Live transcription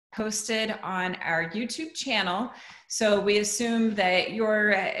posted on our YouTube channel. So we assume that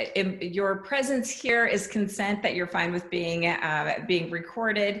your presence here is consent, that you're fine with being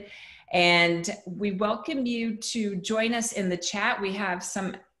recorded. And we welcome you to join us in the chat. We have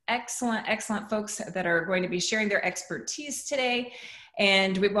some excellent folks that are going to be sharing their expertise today.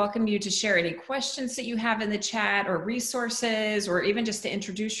 And we welcome you to share any questions that you have in the chat, or resources, or even just to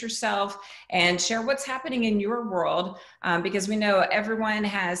introduce yourself and share what's happening in your world, because we know everyone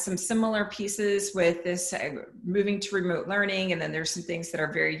has some similar pieces with this moving to remote learning, and then there's some things that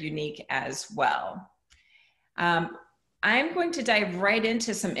are very unique as well. I'm going to dive right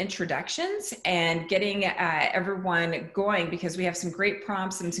into some introductions and getting everyone going, because we have some great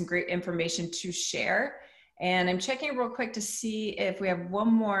prompts and some great information to share. And I'm checking real quick to see if we have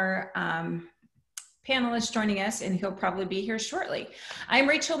one more panelist joining us, and he'll probably be here shortly. I'm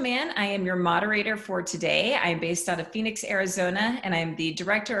Rachel Mann. I am your moderator for today. I'm based out of Phoenix, Arizona, and I'm the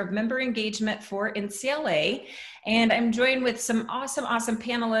Director of Member Engagement for NCLA. And I'm joined with some awesome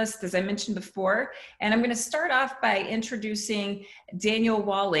panelists, as I mentioned before. And I'm going to start off by introducing Daniel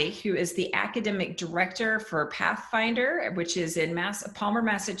Wally, who is the Academic Director for Pathfinder, which is in Palmer,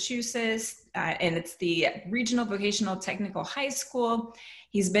 Massachusetts, and it's the Regional Vocational Technical High School.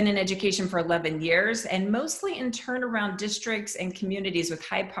 He's been in education for 11 years, and mostly in turnaround districts and communities with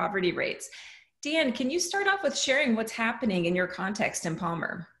high poverty rates. Dan, can you start off with sharing what's happening in your context in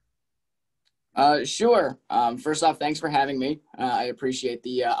Palmer? Sure. First off, thanks for having me. I appreciate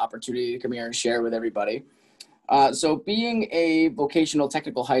the opportunity to come here and share with everybody. So being a vocational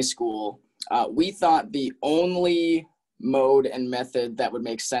technical high school, we thought the only mode and method that would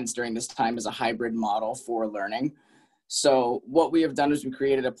make sense during this time is a hybrid model for learning. So what we have done is we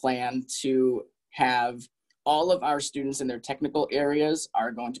created a plan to have all of our students in their technical areas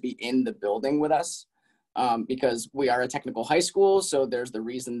are going to be in the building with us. Because we are a technical high school, so there's the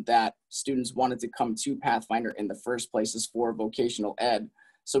reason that students wanted to come to Pathfinder in the first place is for vocational ed.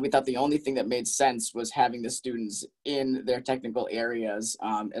 So we thought the only thing that made sense was having the students in their technical areas,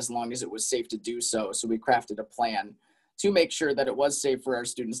 as long as it was safe to do so. So we crafted a plan to make sure that it was safe for our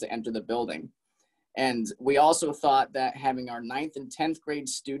students to enter the building. And we also thought that having our 9th and 10th grade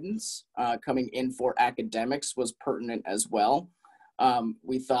students coming in for academics was pertinent as well.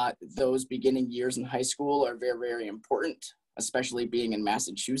 We thought those beginning years in high school are very important, especially being in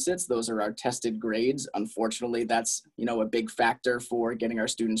Massachusetts. Those are our tested grades. Unfortunately, that's, a big factor for getting our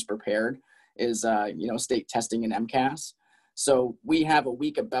students prepared is, state testing and MCAS. So we have a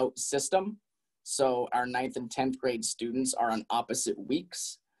week about system. So our 9th and 10th grade students are on opposite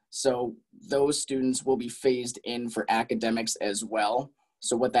weeks. So those students will be phased in for academics as well.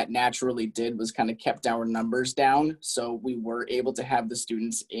 So what that naturally did was kind of kept our numbers down. So we were able to have the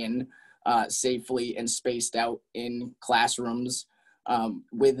students in safely and spaced out in classrooms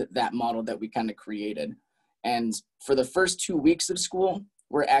with that model that we kind of created. And for the first 2 weeks of school,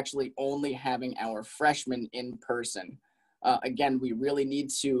 we're actually only having our freshmen in person. Again, we really need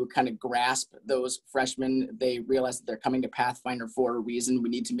to kind of grasp those freshmen. They realize that they're coming to Pathfinder for a reason. We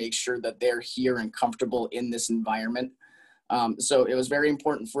need to make sure that they're here and comfortable in this environment. So it was very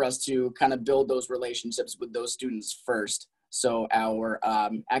important for us to kind of build those relationships with those students first. So our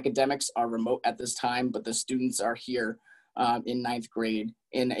academics are remote at this time, but the students are here in 9th grade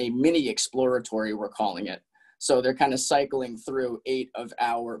in a mini exploratory, we're calling it. So they're kind of cycling through 8 of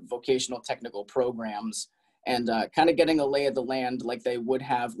our vocational technical programs and kind of getting a lay of the land like they would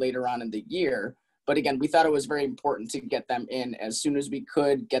have later on in the year. But again, we thought it was very important to get them in as soon as we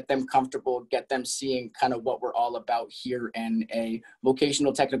could, get them comfortable, get them seeing kind of what we're all about here in a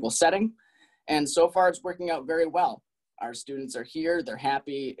vocational technical setting. And so far it's working out very well. Our students are here, they're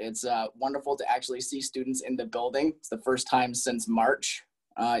happy. It's wonderful to actually see students in the building. It's the first time since March.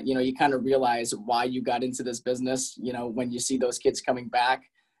 You kind of realize why you got into this business. When you see those kids coming back,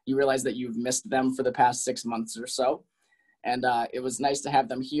 you realize that you've missed them for the past 6 months or so. And it was nice to have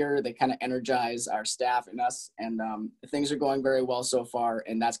them here. They kind of energize our staff and us, and things are going very well so far.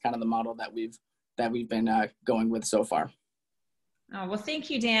 And that's kind of the model that we've been going with so far. Oh, well, thank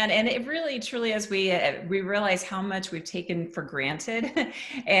you, Dan. And it really, truly, as we realize how much we've taken for granted,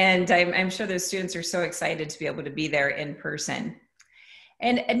 and I'm sure those students are so excited to be able to be there in person.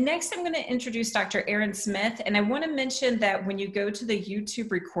 And next, I'm going to introduce Dr. Erin Smith. And I want to mention that when you go to the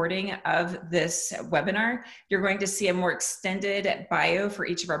YouTube recording of this webinar, you're going to see a more extended bio for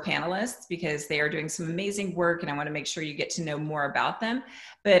each of our panelists because they are doing some amazing work, and I want to make sure you get to know more about them.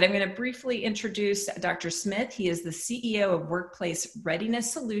 But I'm going to briefly introduce Dr. Smith. He is the CEO of Workplace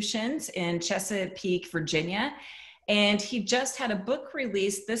Readiness Solutions in Chesapeake, Virginia. And he just had a book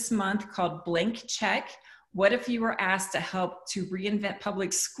released this month called Blank Check: what if you were asked to help to reinvent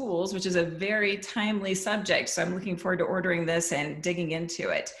public schools, which is a very timely subject. So I'm looking forward to ordering this and digging into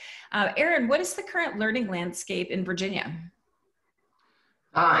it. Aaron, what is the current learning landscape in Virginia?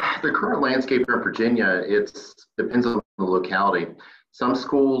 The current landscape here in Virginia, it depends on the locality. Some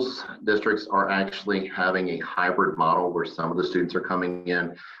schools, districts are actually having a hybrid model where some of the students are coming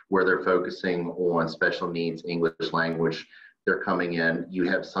in where they're focusing on special needs, English language. They're coming in. You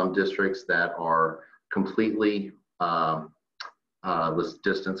have some districts that are completely this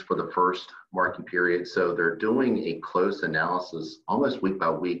distance for the first marking period. So they're doing a close analysis almost week by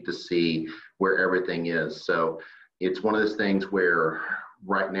week to see where everything is. So it's one of those things where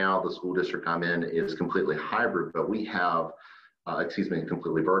right now the school district I'm in is completely hybrid, but we have,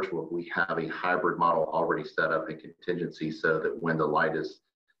 completely virtual. We have a hybrid model already set up in contingency so that when the light is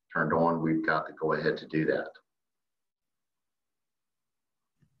turned on, we've got to go ahead to do that.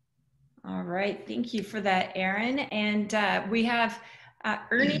 All right, thank you for that, Aaron. And we have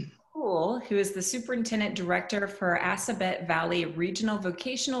Ernie Poole, who is the Superintendent Director for Assabet Valley Regional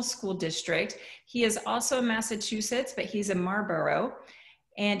Vocational School District. He is also in Massachusetts, but he's in Marlborough.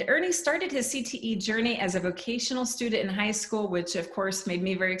 And Ernie started his CTE journey as a vocational student in high school, which of course made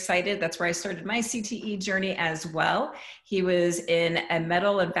me very excited. That's where I started my CTE journey as well. He was in a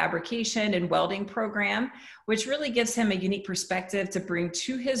metal and fabrication and welding program, which really gives him a unique perspective to bring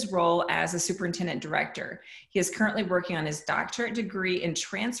to his role as a superintendent director. He is currently working on his doctorate degree in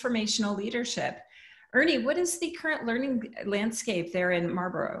transformational leadership. Ernie, what is the current learning landscape there in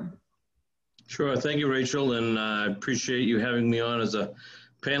Marlborough? Sure, thank you, Rachel, and I appreciate you having me on as a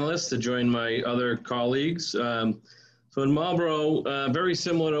panelist to join my other colleagues. So in Marlborough, very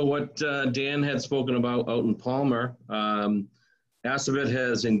similar to what Dan had spoken about out in Palmer, Assabet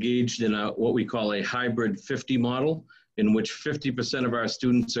has engaged in what we call a hybrid 50 model, in which 50% of our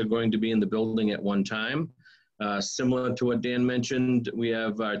students are going to be in the building at one time. Similar to what Dan mentioned, we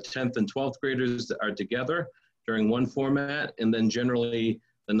have our 10th and 12th graders that are together during one format, and then generally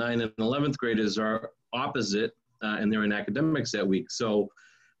the 9th and 11th graders are opposite, and they're in academics that week. So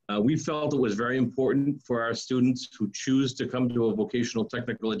we felt it was very important for our students who choose to come to a vocational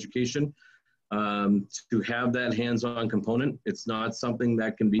technical education to have that hands-on component. It's not something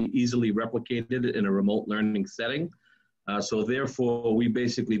that can be easily replicated in a remote learning setting. So therefore, we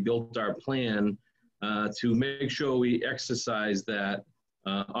basically built our plan to make sure we exercise that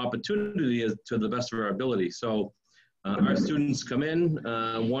opportunity to the best of our ability. So our students come in.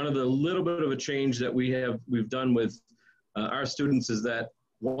 One of the little bit of a change that we've done with our students is that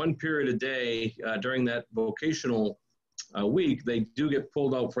one period a day during that vocational week, they do get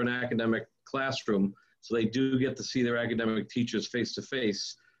pulled out for an academic classroom. So they do get to see their academic teachers face to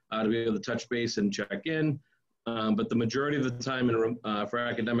face to be able to touch base and check in. But the majority of the time for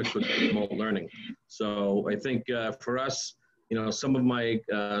academics would be remote learning. So I think for us, some of my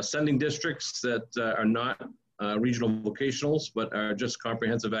sending districts that are not regional vocationals, but are just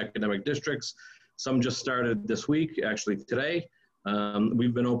comprehensive academic districts, some just started this week, actually today.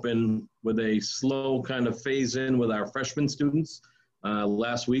 We've been open with a slow kind of phase in with our freshman students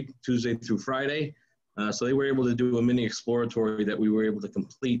last week, Tuesday through Friday. So they were able to do a mini exploratory that we were able to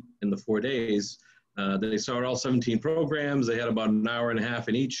complete in the 4 days. They saw all 17 programs. They had about an hour and a half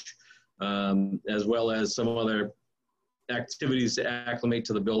in each, as well as some other activities to acclimate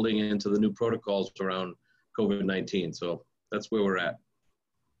to the building and to the new protocols around COVID-19. So that's where we're at.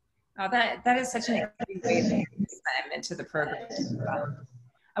 Oh, that is such an exciting way to get into the program.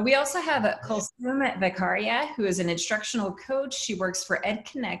 We also have Kulsum Vakaria, who is an instructional coach. She works for Ed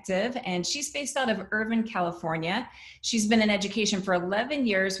Connective, and she's based out of Irvine, California. She's been in education for 11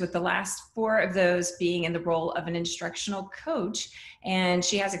 years, with the last 4 of those being in the role of an instructional coach. And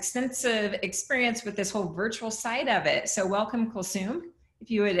she has extensive experience with this whole virtual side of it. So welcome, Kulsum.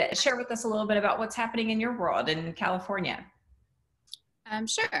 If you would share with us a little bit about what's happening in your world in California.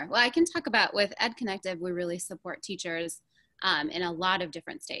 Sure. Well, I can talk about with Ed Connective, we really support teachers in a lot of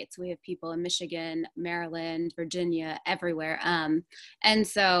different states. We have people in Michigan, Maryland, Virginia, everywhere. And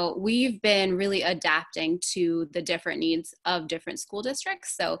so we've been really adapting to the different needs of different school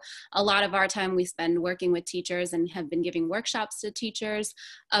districts. So a lot of our time we spend working with teachers and have been giving workshops to teachers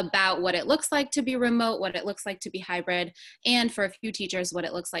about what it looks like to be remote, what it looks like to be hybrid, and for a few teachers, what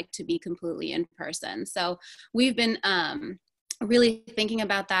it looks like to be completely in person. So we've been really thinking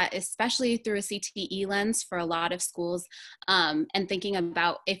about that, especially through a CTE lens for a lot of schools, and thinking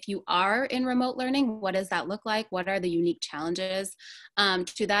about if you are in remote learning, what does that look like? What are the unique challenges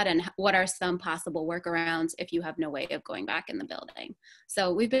to that? And what are some possible workarounds if you have no way of going back in the building?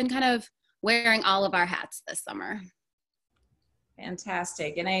 So we've been kind of wearing all of our hats this summer.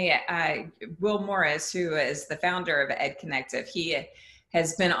 Fantastic. And Will Morris, who is the founder of Ed Connective, he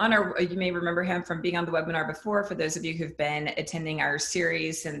has been on you may remember him from being on the webinar before, for those of you who've been attending our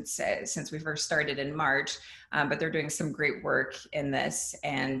series since we first started in March, but they're doing some great work in this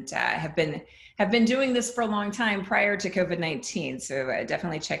and have been doing this for a long time prior to COVID-19. So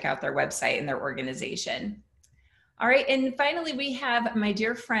definitely check out their website and their organization. All right, and finally, we have my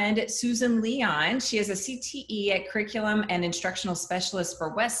dear friend, Susan Leon. She is a CTE Curriculum and Instructional Specialist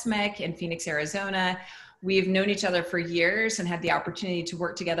for WestMech in Phoenix, Arizona. We've known each other for years and had the opportunity to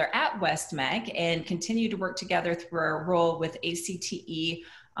work together at WestMech and continue to work together through our role with ACTE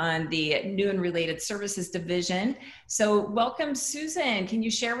on the New and Related Services Division. So welcome, Susan. Can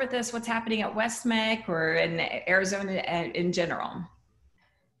you share with us what's happening at WestMech or in Arizona in general?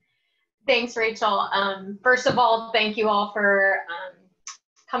 Thanks, Rachel. First of all, thank you all for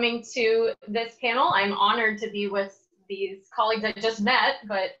coming to this panel. I'm honored to be with these colleagues I just met,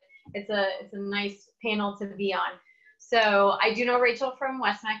 but it's a nice panel to be on. So I do know Rachel from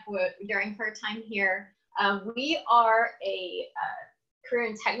WestMech during her time here. We are a career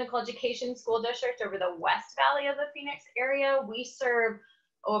and technical education school district over the West Valley of the Phoenix area. We serve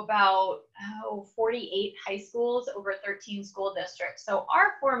about 48 high schools over 13 school districts. So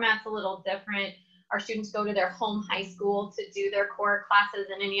our format's a little different. Our students go to their home high school to do their core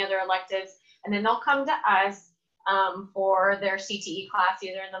classes and any other electives, and then they'll come to us for their CTE class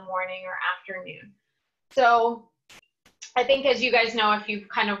either in the morning or afternoon. So I think, as you guys know, if you've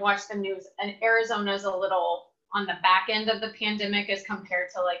kind of watched the news, and Arizona's a little on the back end of the pandemic as compared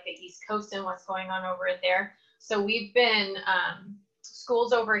to like the East Coast and what's going on over there. So we've been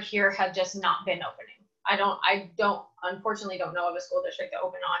schools over here have just not been opening. I unfortunately don't know of a school district that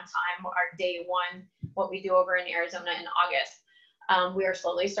opened on time. Our day one, what we do over in Arizona in August. We are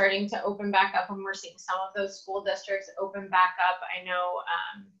slowly starting to open back up, and we're seeing some of those school districts open back up. I know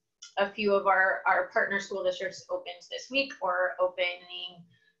a few of our partner school districts opened this week or opening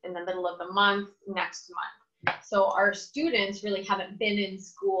in the middle of the month next month. So our students really haven't been in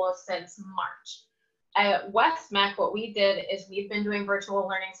school since March. At WestMech, what we did is we've been doing virtual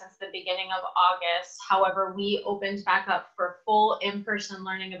learning since the beginning of August. However, we opened back up for full in-person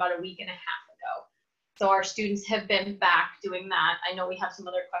learning about a week and a half ago. So our students have been back doing that. I know we have some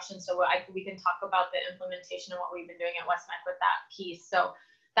other questions, so we can talk about the implementation and what we've been doing at WestMech with that piece. So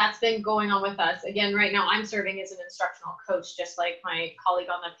that's been going on with us. Again, right now I'm serving as an instructional coach, just like my colleague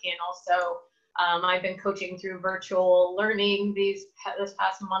on the panel. So I've been coaching through virtual learning this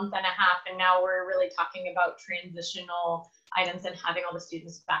past month and a half, and now we're really talking about transitional items and having all the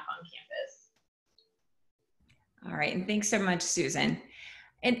students back on campus. All right, and thanks so much, Susan.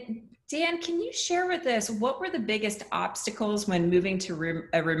 And Dan, can you share with us what were the biggest obstacles when moving to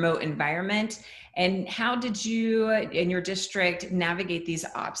a remote environment, and how did you in your district navigate these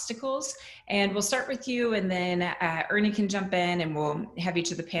obstacles? And we'll start with you, and then Ernie can jump in, and we'll have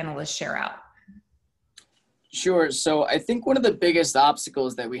each of the panelists share out. Sure. So I think one of the biggest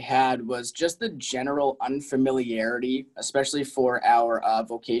obstacles that we had was just the general unfamiliarity, especially for our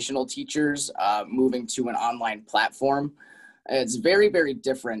vocational teachers moving to an online platform. It's very, very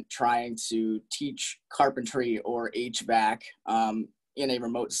different trying to teach carpentry or HVAC in a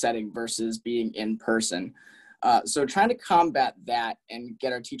remote setting versus being in person. So trying to combat that and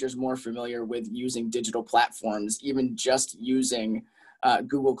get our teachers more familiar with using digital platforms, even just using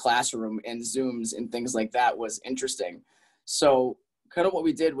Google Classroom and Zooms and things like that was interesting. So kind of what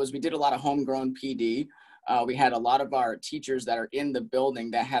we did was we did a lot of homegrown PD. We had a lot of our teachers that are in the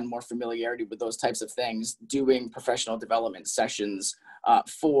building that had more familiarity with those types of things doing professional development sessions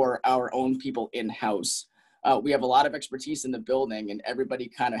for our own people in-house. We have a lot of expertise in the building, and everybody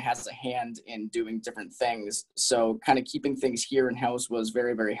kind of has a hand in doing different things. So kind of keeping things here in-house was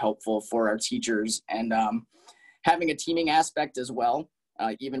very, very helpful for our teachers, and having a teaming aspect as well.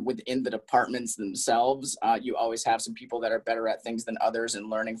 Even within the departments themselves, you always have some people that are better at things than others and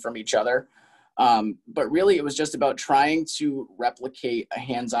learning from each other. But really, it was just about trying to replicate a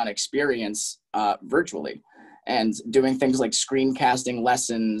hands-on experience virtually, and doing things like screencasting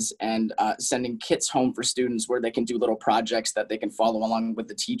lessons and sending kits home for students where they can do little projects that they can follow along with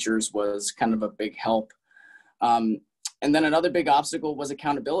the teachers was kind of a big help. And then another big obstacle was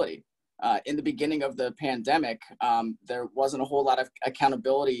accountability. In the beginning of the pandemic, there wasn't a whole lot of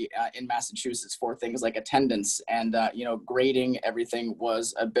accountability in Massachusetts for things like attendance, and grading everything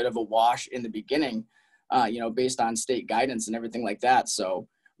was a bit of a wash in the beginning, based on state guidance and everything like that. So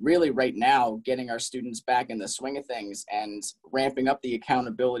really right now, getting our students back in the swing of things and ramping up the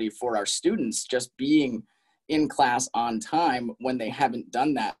accountability for our students, just being in class on time when they haven't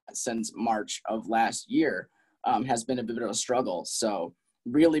done that since March of last year, has been a bit of a struggle. So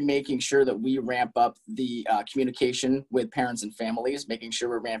really making sure that we ramp up the communication with parents and families, making sure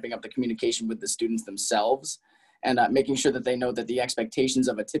we're ramping up the communication with the students themselves, and making sure that they know that the expectations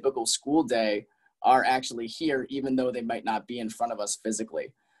of a typical school day are actually here, even though they might not be in front of us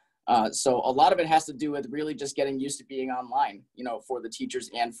physically. So a lot of it has to do with really just getting used to being online, you know, for the teachers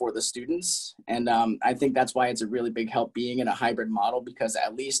and for the students. And I think that's why it's a really big help being in a hybrid model, because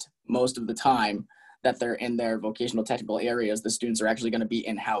at least most of the time that they're in their vocational technical areas, the students are actually going to be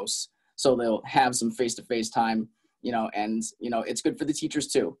in-house. So they'll have some face-to-face time, you know, and, you know, it's good for the teachers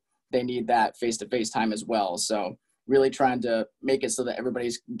too. They need that face-to-face time as well. So really trying to make it so that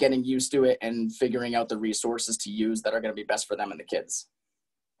everybody's getting used to it and figuring out the resources to use that are going to be best for them and the kids.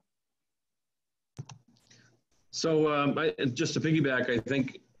 So just to piggyback, I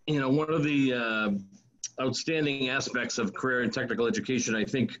think, you know, one of the outstanding aspects of career and technical education, I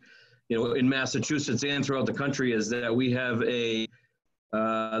think, you know, in Massachusetts and throughout the country, is that we have there's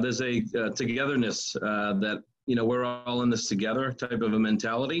a togetherness that, you know, we're all in this together type of a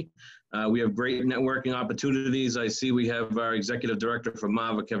mentality. We have great networking opportunities. I see we have our executive director from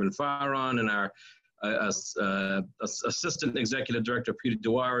MAVA, Kevin Farr, on, and our assistant executive director, Peter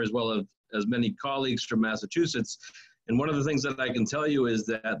Dewar, as well as many colleagues from Massachusetts. And one of the things that I can tell you is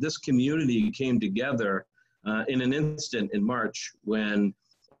that this community came together in an instant in March, when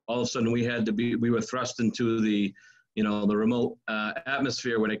all of a sudden we were thrust into the, you know, the remote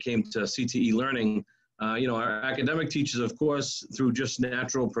atmosphere when it came to CTE learning. You know, our academic teachers, of course, through just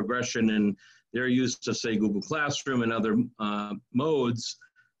natural progression and their use of, say, Google Classroom and other modes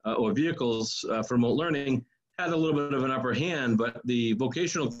or vehicles for remote learning, had a little bit of an upper hand. But the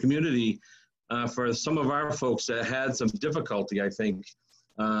vocational community, for some of our folks that had some difficulty, I think,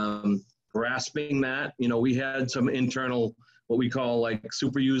 grasping that, you know, we had some internal, what we call like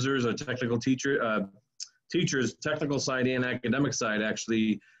super users or technical teachers, technical side and academic side,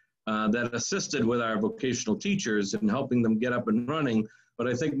 actually, that assisted with our vocational teachers in helping them get up and running. But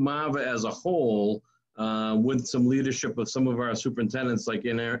I think MAVA as a whole, with some leadership of some of our superintendents, like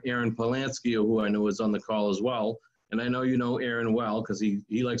Aaron Polanski, who I know is on the call as well. And I know you know Aaron well, because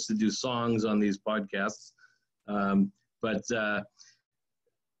he likes to do songs on these podcasts.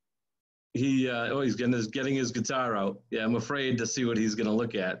 He's getting his guitar out. Yeah, I'm afraid to see what he's going to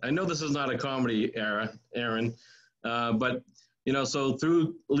look at. I know this is not a comedy era, Aaron, but, you know, so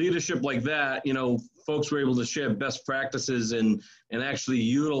through leadership like that, you know, folks were able to share best practices and actually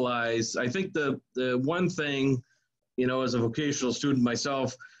utilize. I think the one thing, you know, as a vocational student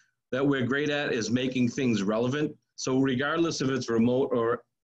myself, that we're great at is making things relevant. So regardless if it's remote or,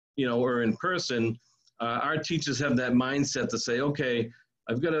 you know, or in person, our teachers have that mindset to say, okay,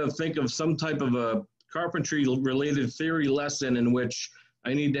 I've got to think of some type of a carpentry related theory lesson in which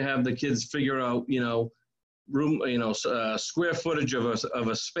I need to have the kids figure out, you know, square footage of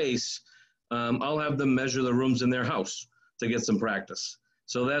a space. I'll have them measure the rooms in their house to get some practice.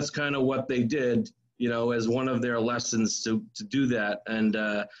 So that's kind of what they did, you know, as one of their lessons to do that. And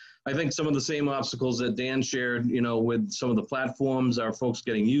I think some of the same obstacles that Dan shared, you know, with some of the platforms our folks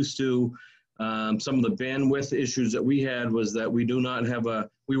getting used to, some of the bandwidth issues that we had was that we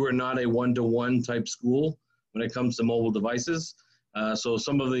were not a one-to-one type school when it comes to mobile devices. So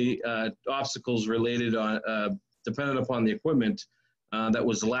some of the obstacles related on, dependent upon the equipment that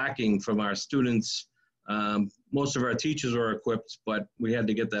was lacking from our students. Most of our teachers were equipped, but we had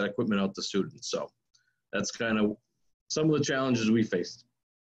to get that equipment out to students. So that's kind of some of the challenges we faced.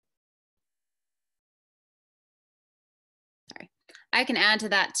 I can add to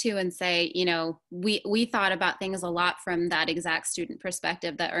that too and say, you know, we thought about things a lot from that exact student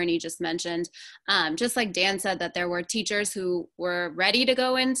perspective that Ernie just mentioned. Just like Dan said, that there were teachers who were ready to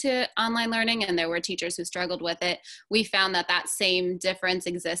go into online learning and there were teachers who struggled with it. We found that that same difference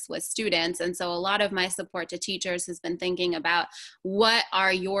exists with students. And so a lot of my support to teachers has been thinking about what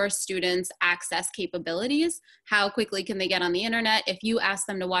are your students' access capabilities? How quickly can they get on the internet? If you ask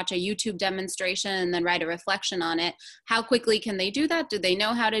them to watch a YouTube demonstration and then write a reflection on it, how quickly can they do that? Do they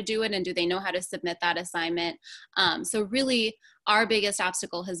know how to do it? And do they know how to submit that assignment? So really our biggest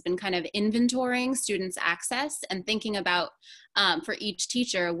obstacle has been kind of inventorying students' access and thinking about for each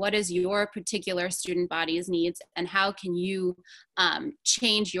teacher, what is your particular student body's needs and how can you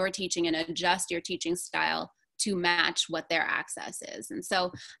change your teaching and adjust your teaching style to match what their access is. And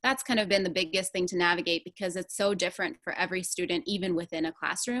so that's kind of been the biggest thing to navigate because it's so different for every student, even within a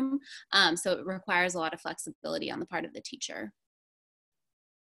classroom. So it requires a lot of flexibility on the part of the teacher.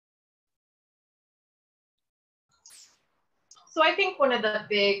 So I think one of the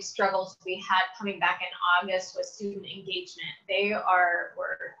big struggles we had coming back in August was student engagement.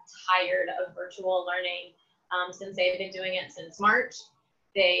 Were tired of virtual learning. since they've been doing it since March.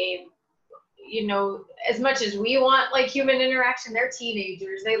 They, you know, as much as we want like human interaction, they're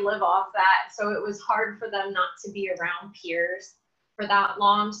teenagers, they live off that. So it was hard for them not to be around peers for that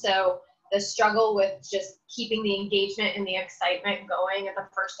long. So the struggle with just keeping the engagement and the excitement going at the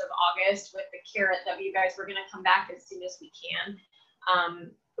 1st of August with the carrot that you guys were going to come back as soon as we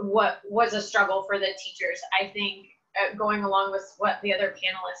can, what was a struggle for the teachers. I think going along with what the other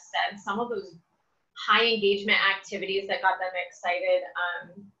panelists said, some of those high engagement activities that got them excited.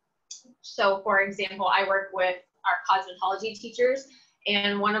 So for example, I work with our cosmetology teachers,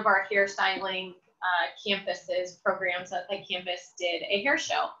 and one of our hairstyling campuses programs at the campus did a hair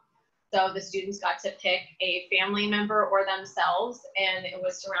show. So the students got to pick a family member or themselves, and it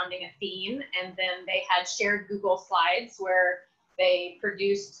was surrounding a theme. And then they had shared Google Slides where they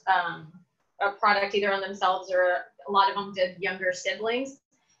produced a product either on themselves, or a lot of them did younger siblings,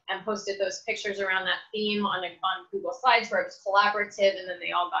 and posted those pictures around that theme on Google Slides where it was collaborative, and then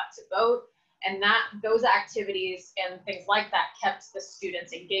they all got to vote. And those activities and things like that kept the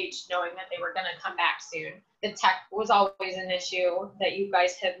students engaged, knowing that they were going to come back soon. The tech was always an issue that you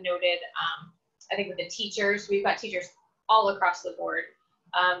guys have noted. I think with the teachers, we've got teachers all across the board.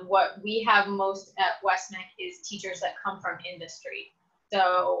 What we have most at Westmead is teachers that come from industry.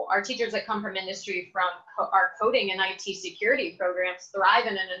 So our teachers that come from industry from our coding and IT security programs thrive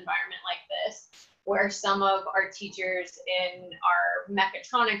in an environment like this, where some of our teachers in our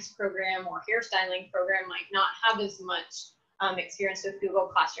mechatronics program or hairstyling program might not have as much experience with Google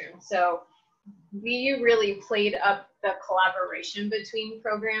Classroom. So we really played up the collaboration between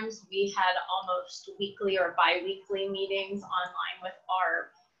programs. We had almost weekly or bi-weekly meetings online with our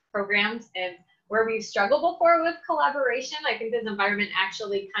programs, and where we've struggled before with collaboration, I think this environment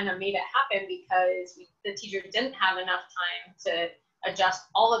actually kind of made it happen because the teachers didn't have enough time to adjust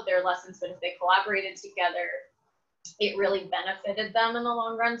all of their lessons, but if they collaborated together, it really benefited them in the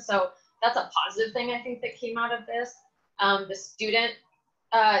long run. So that's a positive thing I think that came out of this. The student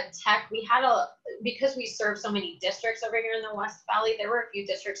tech, we had because we serve so many districts over here in the West Valley, there were a few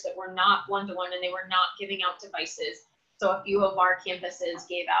districts that were not one-to-one and they were not giving out devices. So a few of our campuses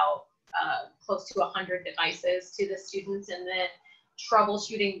gave out close to 100 devices to the students, and then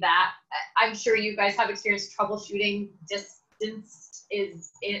troubleshooting that. I'm sure you guys have experienced troubleshooting distance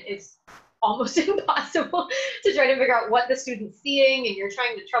is almost impossible to try to figure out what the student's seeing, and you're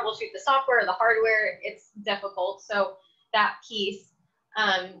trying to troubleshoot the software or the hardware. It's difficult. So that piece.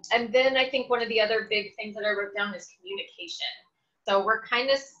 And then I think one of the other big things that I wrote down is communication. So we're kind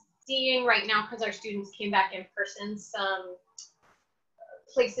of seeing right now, because our students came back in person, some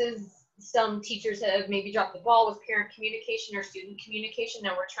places, some teachers have maybe dropped the ball with parent communication or student communication,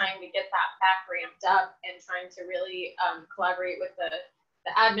 and we're trying to get that back ramped up and trying to really collaborate with the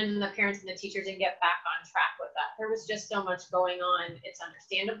admin and the parents and the teachers and get back on track with that. There was just so much going on. It's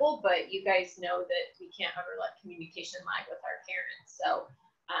understandable, but you guys know that we can't ever let communication lag with our parents. So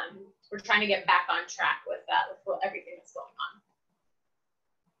we're trying to get back on track with that, with everything that's going on.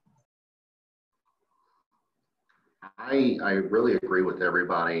 I really agree with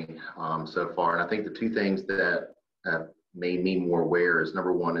everybody so far. And I think the two things that made me more aware is,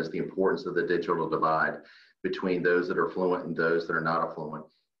 number one, is the importance of the digital divide between those that are fluent and those that are not affluent.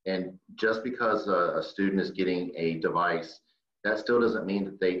 And just because a student is getting a device, that still doesn't mean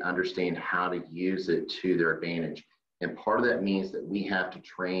that they understand how to use it to their advantage. And part of that means that we have to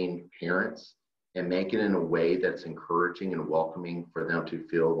train parents and make it in a way that's encouraging and welcoming for them to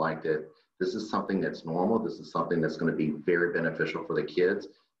feel like that this is something that's normal. This is something that's going to be very beneficial for the kids,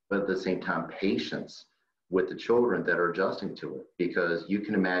 but at the same time, patience with the children that are adjusting to it. Because you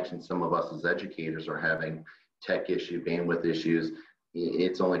can imagine some of us as educators are having tech issue, bandwidth issues.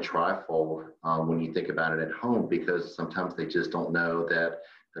 It's only trifold when you think about it at home, because sometimes they just don't know that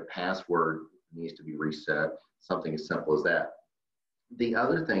the password needs to be reset, something as simple as that. The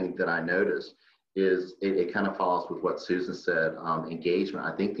other thing that I noticed is it kind of follows with what Susan said, engagement.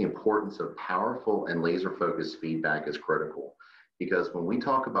 I think the importance of powerful and laser focused feedback is critical, because when we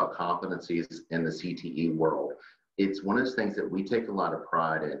talk about competencies in the CTE world, it's one of those things that we take a lot of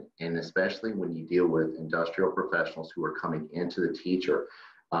pride in, and especially when you deal with industrial professionals who are coming into the teacher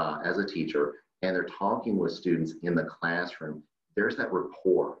as a teacher, and they're talking with students in the classroom, there's that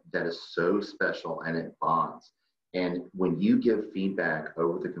rapport that is so special and it bonds. And when you give feedback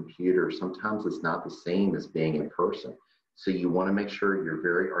over the computer, sometimes it's not the same as being in person. So you want to make sure you're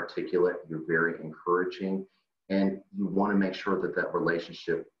very articulate, you're very encouraging, and you want to make sure that that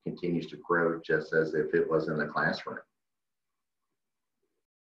relationship continues to grow just as if it was in the classroom.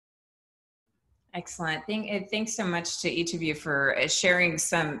 Excellent. Thanks so much to each of you for sharing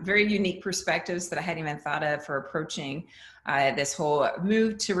some very unique perspectives that I hadn't even thought of for approaching this whole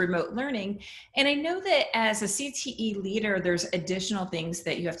move to remote learning. And I know that as a CTE leader, there's additional things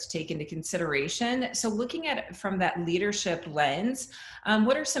that you have to take into consideration. So looking at it from that leadership lens,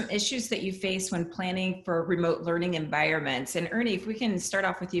 what are some issues that you face when planning for remote learning environments? And Ernie, if we can start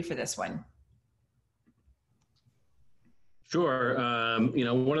off with you for this one. Sure.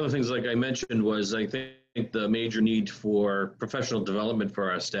 One of the things, like I mentioned, was I think the major need for professional development for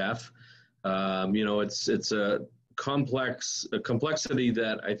our staff. It's a complexity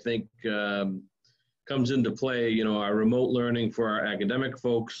that I think comes into play. Our remote learning for our academic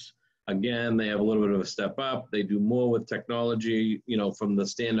folks, again, they have a little bit of a step up. They do more with technology, from the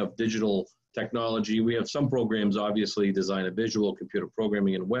stand of digital technology. We have some programs, obviously, design a visual, computer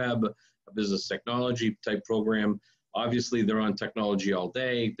programming and web, a business technology type program. Obviously, they're on technology all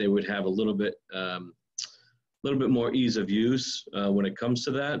day. They would have a little bit more ease of use when it comes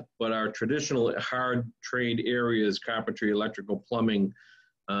to that. But our traditional hard trade areas, carpentry, electrical, plumbing,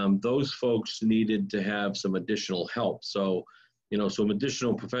 those folks needed to have some additional help. So, some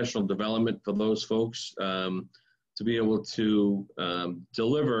additional professional development for those folks to be able to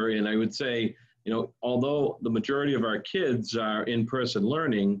deliver. And I would say, although the majority of our kids are in-person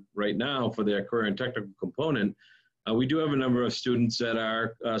learning right now for their career and technical component, we do have a number of students that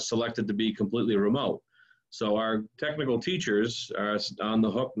are selected to be completely remote. So our technical teachers are on the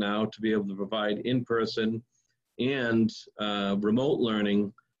hook now to be able to provide in-person and remote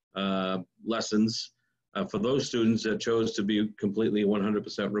learning lessons for those students that chose to be completely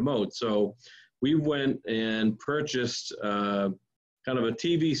 100% remote. So we went and purchased kind of a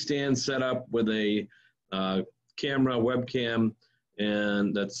TV stand set up with a camera, webcam,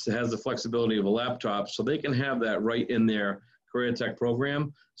 and that has the flexibility of a laptop, so they can have that right in their career tech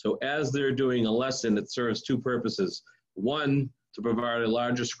program. So as they're doing a lesson, it serves two purposes. One, to provide a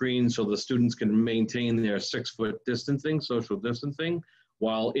larger screen so the students can maintain their 6-foot distancing, social distancing,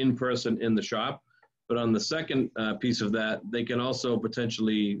 while in person in the shop. But on the second piece of that, they can also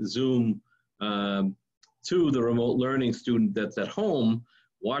potentially Zoom to the remote learning student that's at home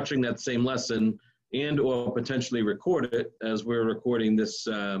watching that same lesson, and or potentially record it as we're recording this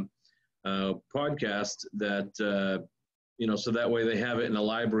podcast, that so that way they have it in a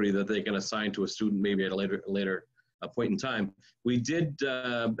library that they can assign to a student maybe at a later point in time. We did,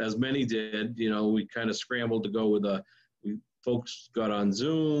 as many did, we kind of scrambled to go with folks got on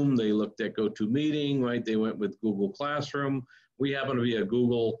Zoom, they looked at GoToMeeting, right? They went with Google Classroom. We happen to be a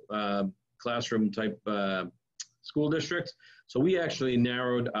Google Classroom type school district. So we actually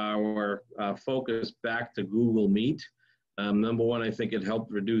narrowed our focus back to Google Meet. Number one, I think it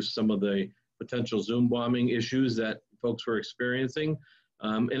helped reduce some of the potential Zoom bombing issues that folks were experiencing.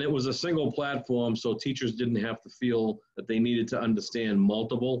 And it was a single platform, so teachers didn't have to feel that they needed to understand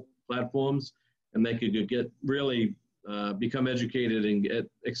multiple platforms, and they could get really become educated and get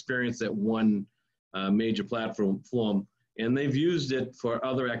experience at one major platform. And they've used it for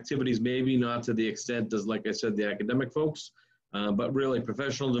other activities, maybe not to the extent as, like I said, the academic folks, but really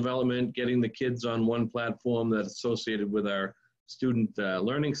professional development, getting the kids on one platform that's associated with our student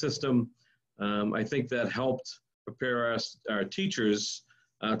learning system. I think that helped prepare our teachers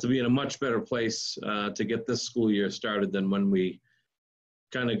to be in a much better place to get this school year started than when we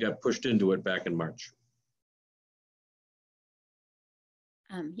kind of got pushed into it back in March.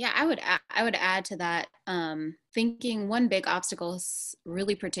 Yeah, I would add to that, thinking one big obstacle is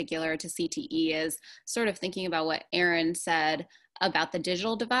really particular to CTE is sort of thinking about what Aaron said about the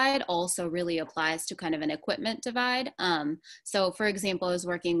digital divide also really applies to kind of an equipment divide. So for example, I was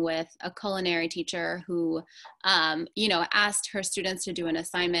working with a culinary teacher who, asked her students to do an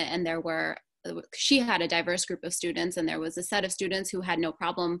assignment, and she had a diverse group of students, and there was a set of students who had no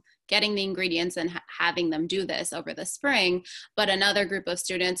problem getting the ingredients and having them do this over the spring, but another group of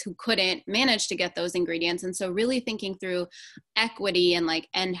students who couldn't manage to get those ingredients. And so really thinking through equity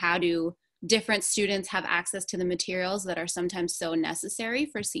and how do different students have access to the materials that are sometimes so necessary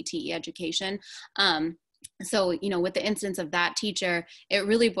for CTE education. So, with the instance of that teacher, it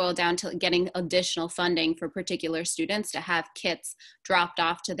really boiled down to getting additional funding for particular students to have kits dropped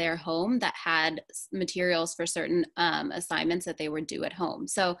off to their home that had materials for certain assignments that they were due at home.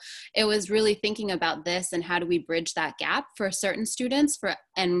 So it was really thinking about this and how do we bridge that gap for certain students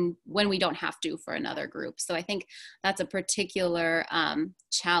and when we don't have to for another group. So I think that's a particular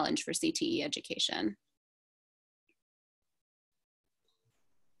challenge for CTE education.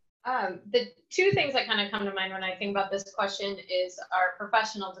 The two things that kind of come to mind when I think about this question is our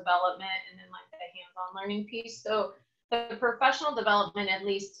professional development and then like the hands-on learning piece. So the professional development, at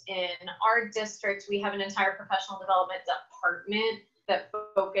least in our district, we have an entire professional development department that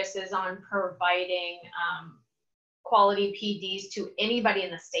focuses on providing quality PDs to anybody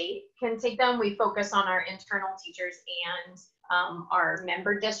in the state can take them. We focus on our internal teachers and our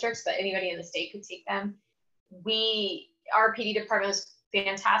member districts, but anybody in the state could take them. Our PD department is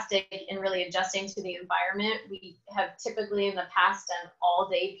fantastic in really adjusting to the environment. We have typically in the past done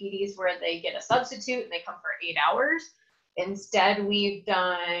all-day PDs where they get a substitute and they come for 8 hours. Instead, we've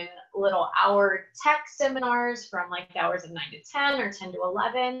done little hour tech seminars from like hours of 9 to 10 or 10 to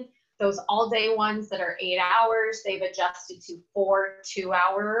 11. Those all-day ones that are 8 hours, they've adjusted to 4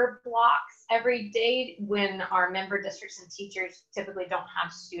 2-hour blocks every day when our member districts and teachers typically don't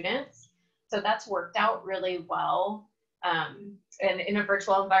have students. So that's worked out really well. And in a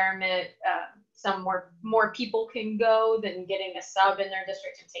virtual environment, some more people can go than getting a sub in their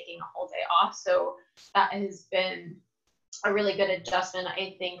district and taking a whole day off. So that has been a really good adjustment,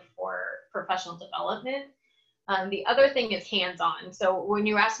 I think, for professional development. The other thing is hands-on. So when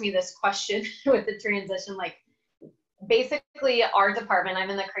you asked me this question with the transition, like basically our department, I'm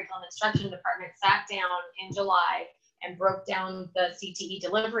in the curriculum instruction department, sat down in July and broke down the CTE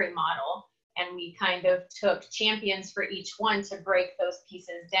delivery model. And we kind of took champions for each one to break those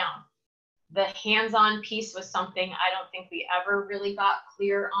pieces down. The hands-on piece was something I don't think we ever really got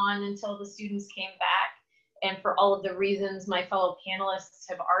clear on until the students came back. And for all of the reasons my fellow panelists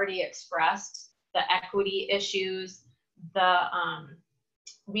have already expressed, the equity issues,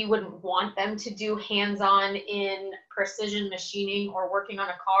 we wouldn't want them to do hands-on in precision machining or working on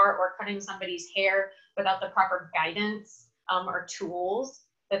a car or cutting somebody's hair without the proper guidance or tools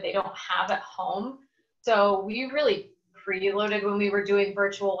that they don't have at home. So we really preloaded when we were doing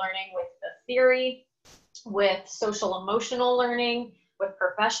virtual learning with the theory, with social emotional learning, with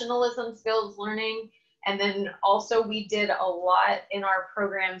professionalism skills learning. And then also we did a lot in our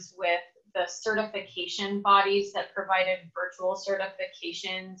programs with the certification bodies that provided virtual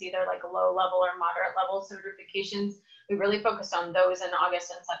certifications, either like low level or moderate level certifications. We really focused on those in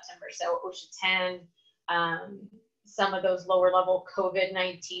August and September. So OSHA 10, some of those lower level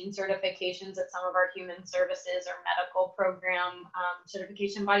COVID-19 certifications that some of our human services or medical program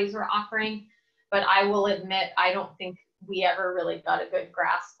certification bodies were offering. But I will admit, I don't think we ever really got a good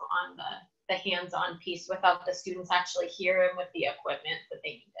grasp on the hands-on piece without the students actually here and with the equipment that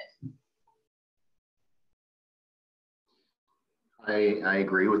they needed. I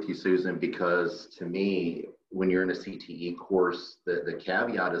agree with you, Susan, because to me, when you're in a CTE course, the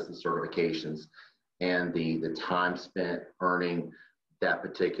caveat is the certifications and the time spent earning that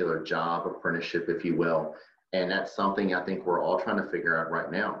particular job, apprenticeship, if you will. And that's something I think we're all trying to figure out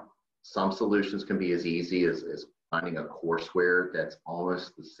right now. Some solutions can be as easy as finding a courseware that's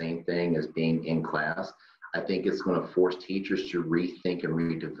almost the same thing as being in class. I think it's going to force teachers to rethink and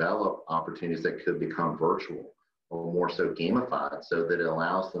redevelop opportunities that could become virtual or more so gamified, so that it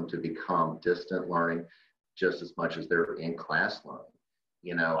allows them to become distant learning just as much as they're in class learning.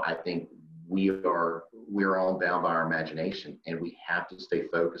 You know, I think we're all bound by our imagination, and we have to stay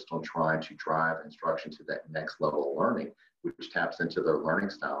focused on trying to drive instruction to that next level of learning, which taps into their learning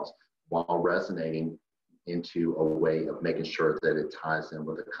styles while resonating into a way of making sure that it ties in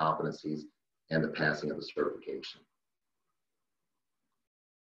with the competencies and the passing of the certification.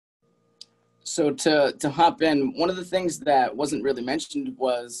 So to hop in, one of the things that wasn't really mentioned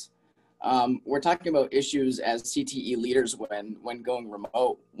was we're talking about issues as CTE leaders when going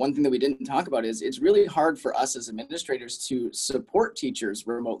remote. One thing that we didn't talk about is it's really hard for us as administrators to support teachers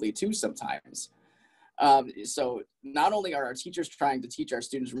remotely too sometimes. So not only are our teachers trying to teach our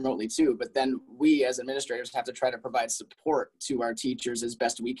students remotely too, but then we as administrators have to try to provide support to our teachers as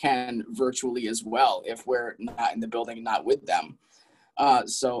best we can virtually as well if we're not in the building, not with them.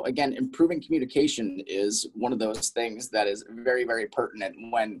 So again, improving communication is one of those things that is very, very pertinent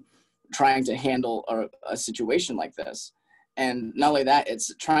when trying to handle a situation like this. And not only that,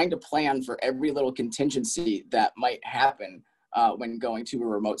 it's trying to plan for every little contingency that might happen when going to a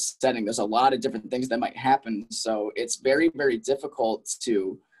remote setting. There's a lot of different things that might happen. So it's very, very difficult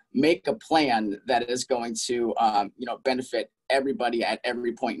to make a plan that is going to benefit everybody at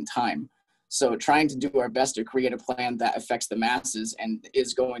every point in time. So trying to do our best to create a plan that affects the masses and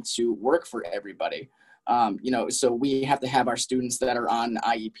is going to work for everybody. So we have to have our students that are on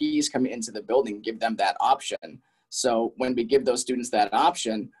IEPs come into the building, give them that option. So when we give those students that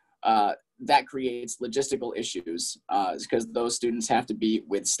option, that creates logistical issues because those students have to be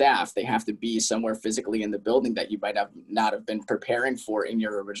with staff. They have to be somewhere physically in the building that you might not have been preparing for in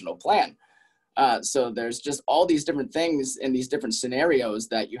your original plan. So there's just all these different things in these different scenarios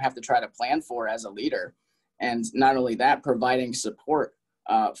that you have to try to plan for as a leader. And not only that, providing support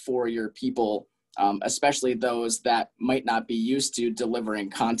for your people, especially those that might not be used to delivering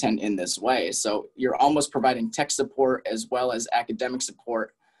content in this way. So you're almost providing tech support as well as academic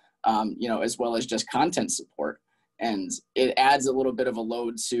support, as well as just content support. And it adds a little bit of a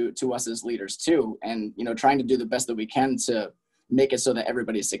load to us as leaders too. And, trying to do the best that we can to make it so that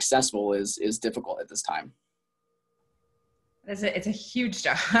everybody is successful is difficult at this time. It's a huge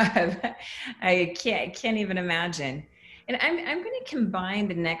job. I can't even imagine. And I'm going to combine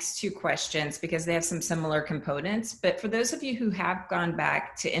the next two questions because they have some similar components. But for those of you who have gone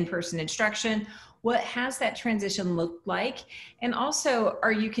back to in-person instruction, what has that transition looked like? And also,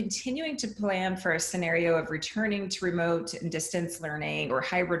 are you continuing to plan for a scenario of returning to remote and distance learning or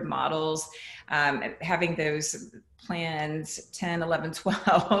hybrid models, having those plans 10, 11,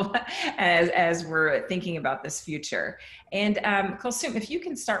 12 as we're thinking about this future? And Kulsum, if you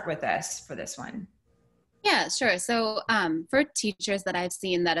can start with us for this one. Yeah, sure. So for teachers that I've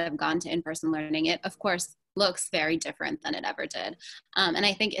seen that have gone to in-person learning, it of course looks very different than it ever did. And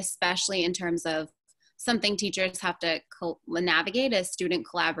I think especially in terms of something teachers have to navigate is student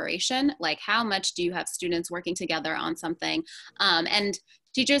collaboration. Like, how much do you have students working together on something? And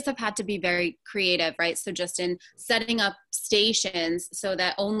teachers have had to be very creative, right? So just in setting up stations so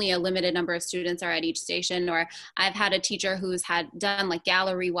that only a limited number of students are at each station. Or I've had a teacher who's done like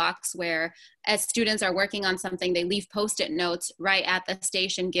gallery walks where as students are working on something, they leave Post-it notes right at the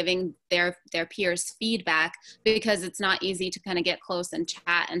station giving their peers feedback, because it's not easy to kind of get close and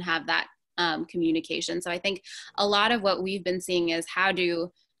chat and have that communication. So I think a lot of what we've been seeing is how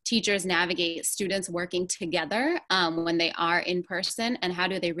do teachers navigate students working together when they are in person, and how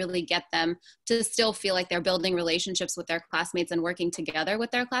do they really get them to still feel like they're building relationships with their classmates and working together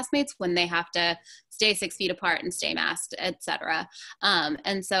with their classmates when they have to stay 6 feet apart and stay masked, etc.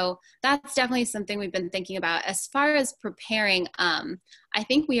 And so that's definitely something we've been thinking about. As far as preparing, I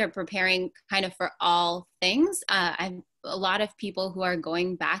think we are preparing kind of for all things. A lot of people who are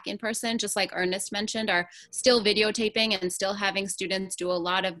going back in person, just like Ernest mentioned, are still videotaping and still having students do a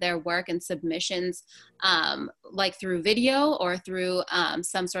lot of their work and submissions like through video or through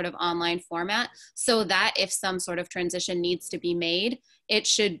some sort of online format, so that if some sort of transition needs to be made, it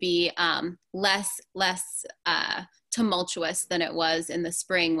should be less tumultuous than it was in the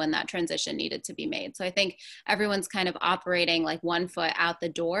spring when that transition needed to be made. So I think everyone's kind of operating like one foot out the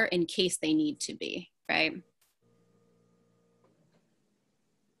door in case they need to be, right?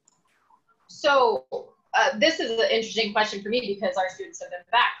 So this is an interesting question for me because our students have been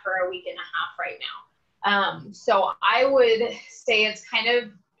back for a week and a half right now. So I would say it's kind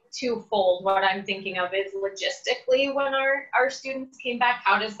of twofold. What I'm thinking of is logistically when our students came back,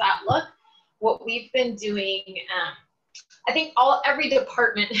 how does that look? What we've been doing, I think every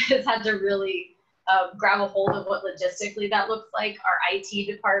department has had to really grab a hold of what logistically that looks like. Our IT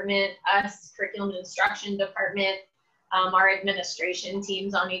department, us, curriculum and instruction department, our administration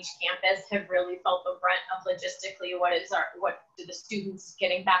teams on each campus have really felt the brunt of logistically what do the students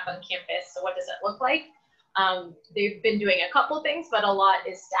getting back on campus, so what does it look like? They've been doing a couple things, but a lot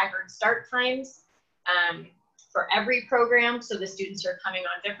is staggered start times for every program, so the students are coming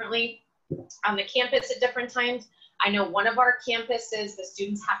on differently on the campus at different times. I know one of our campuses, the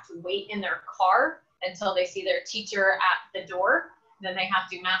students have to wait in their car until they see their teacher at the door. Then they have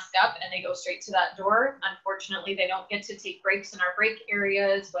to mask up and they go straight to that door. Unfortunately, they don't get to take breaks in our break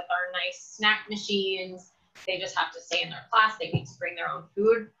areas with our nice snack machines. They just have to stay in their class. They need to bring their own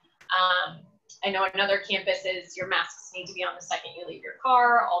food. I know another campus is your masks need to be on the second you leave your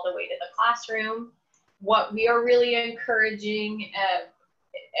car all the way to the classroom. What we are really encouraging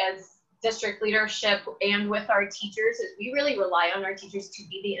as district leadership and with our teachers is we really rely on our teachers to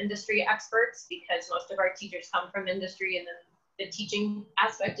be the industry experts, because most of our teachers come from industry and then the teaching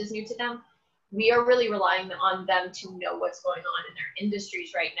aspect is new to them. We are really relying on them to know what's going on in their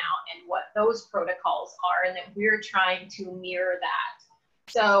industries right now and what those protocols are, and that we're trying to mirror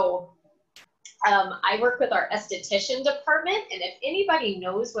that. So I work with our esthetician department, and if anybody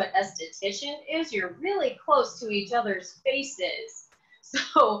knows what esthetician is, you're really close to each other's faces.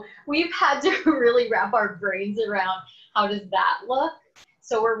 So we've had to really wrap our brains around how does that look.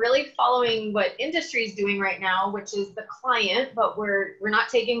 So we're really following what industry is doing right now, which is the client, but we're not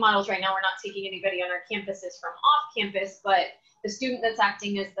taking models right now. We're not taking anybody on our campuses from off campus, but the student that's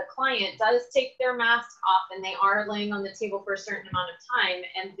acting as the client does take their mask off and they are laying on the table for a certain amount of time.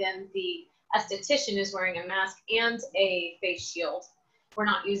 And then the esthetician is wearing a mask and a face shield. We're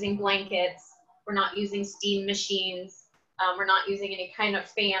not using blankets. We're not using steam machines. We're not using any kind of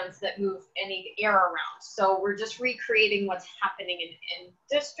fans that move any air around. So we're just recreating what's happening in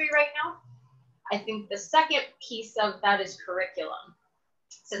industry right now. I think the second piece of that is curriculum.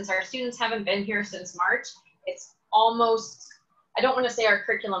 Since our students haven't been here since March, it's almost, I don't want to say our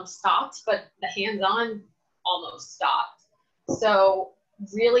curriculum stopped, but the hands-on almost stopped. So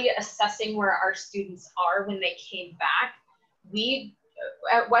really assessing where our students are when they came back. We,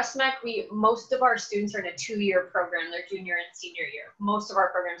 at Westmeck, most of our students are in a 2-year program, their junior and senior year. Most of our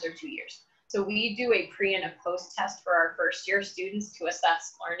programs are 2 years. So we do a pre and a post test for our first year students to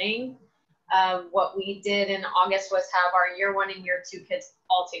assess learning. What we did in August was have our year 1 and year 2 kids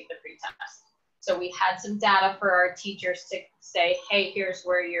all take the pre-test. So we had some data for our teachers to say, hey, here's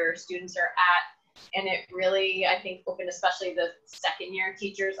where your students are at. And it really, I think, opened especially the second year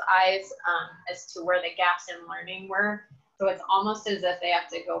teachers' eyes as to where the gaps in learning were. So it's almost as if they have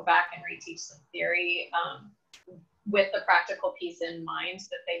to go back and reteach some theory with the practical piece in mind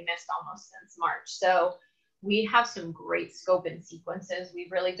that they missed almost since March. So we have some great scope and sequences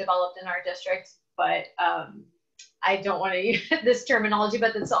we've really developed in our district, but I don't want to use this terminology,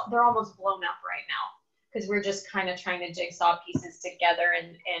 but they're almost blown up right now because we're just kind of trying to jigsaw pieces together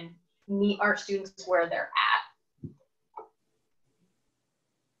and meet our students where they're at.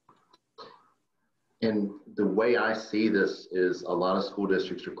 And the way I see this is a lot of school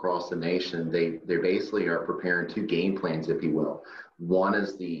districts across the nation, they basically are preparing 2 game plans, if you will. One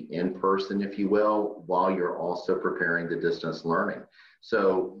is the in-person, if you will, while you're also preparing the distance learning.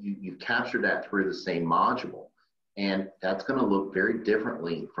 So you've captured that through the same module. And that's going to look very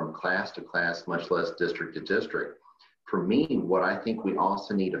differently from class to class, much less district to district. For me, what I think we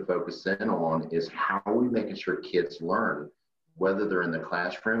also need to focus in on is how are we making sure kids learn, whether they're in the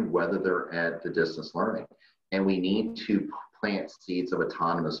classroom, whether they're at the distance learning. And we need to plant seeds of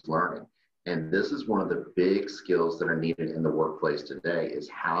autonomous learning. And this is one of the big skills that are needed in the workplace today is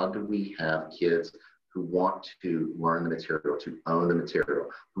how do we have kids who want to learn the material, to own the material,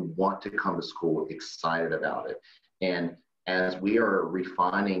 who want to come to school excited about it. And as we are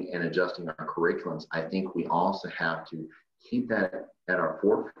refining and adjusting our curriculums, I think we also have to keep that at our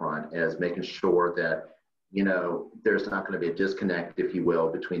forefront as making sure that, you know, there's not going to be a disconnect, if you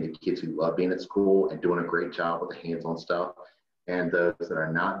will, between the kids who love being at school and doing a great job with the hands-on stuff and those that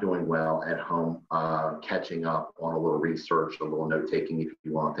are not doing well at home, catching up on a little research, a little note-taking, if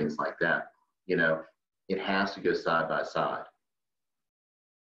you want, things like that. You know, it has to go side by side.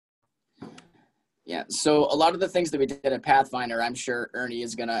 Yeah, so a lot of the things that we did at Pathfinder, I'm sure Ernie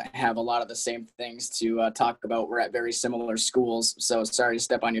is going to have a lot of the same things to talk about. We're at very similar schools, so sorry to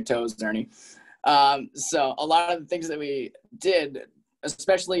step on your toes, Ernie. So a lot of the things that we did,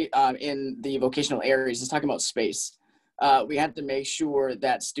 especially in the vocational areas, is talking about space. We had to make sure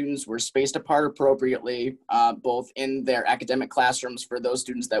that students were spaced apart appropriately, both in their academic classrooms for those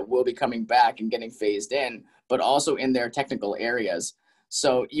students that will be coming back and getting phased in, but also in their technical areas.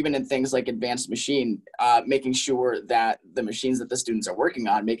 So even in things like advanced machine, making sure that the machines that the students are working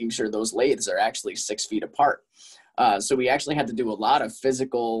on, making sure those lathes are actually 6 feet apart. So we actually had to do a lot of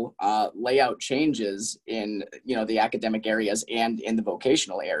physical layout changes in, you know, the academic areas and in the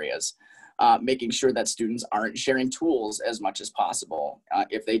vocational areas, making sure that students aren't sharing tools as much as possible.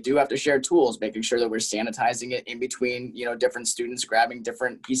 If they do have to share tools, making sure that we're sanitizing it in between, you know, different students grabbing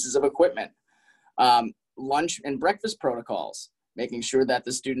different pieces of equipment. Lunch and breakfast protocols, making sure that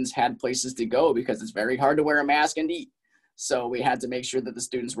the students had places to go because it's very hard to wear a mask and eat. So we had to make sure that the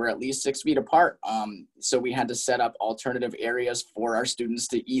students were at least 6 feet apart. So we had to set up alternative areas for our students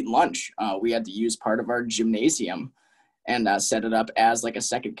to eat lunch. We had to use part of our gymnasium and set it up as like a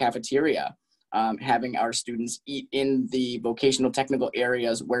second cafeteria, having our students eat in the vocational technical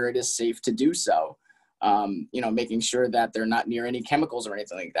areas where it is safe to do so. You know, making sure that they're not near any chemicals or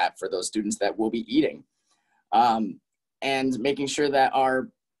anything like that for those students that will be eating. And making sure that our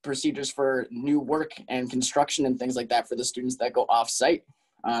procedures for new work and construction and things like that for the students that go off site.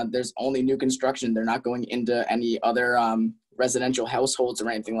 There's only new construction. They're not going into any other residential households or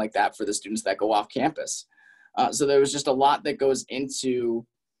anything like that for the students that go off campus. So there was just a lot that goes into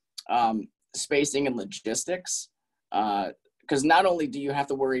spacing and logistics, because not only do you have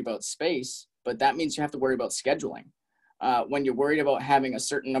to worry about space, but that means you have to worry about scheduling. When you're worried about having a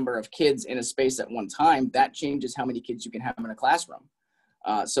certain number of kids in a space at one time, that changes how many kids you can have in a classroom.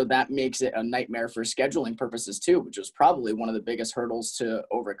 So that makes it a nightmare for scheduling purposes too, which was probably one of the biggest hurdles to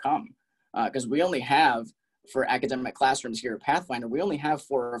overcome. Because we only have, for academic classrooms here at Pathfinder, we only have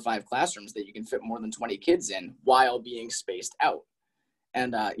 4 or 5 classrooms that you can fit more than 20 kids in while being spaced out.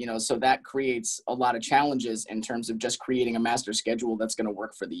 And, you know, so that creates a lot of challenges in terms of just creating a master schedule that's going to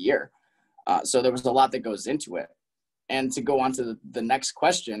work for the year. So there was a lot that goes into it. And to go on to the next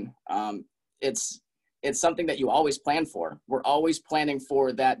question, it's it's something that you always plan for. We're always planning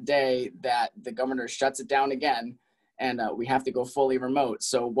for that day that the governor shuts it down again and we have to go fully remote.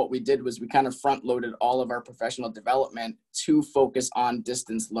 So what we did was we kind of front loaded all of our professional development to focus on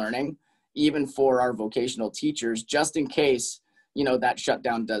distance learning, even for our vocational teachers, just in case, you know, that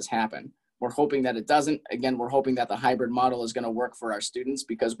shutdown does happen. We're hoping that it doesn't. Again, we're hoping that the hybrid model is going to work for our students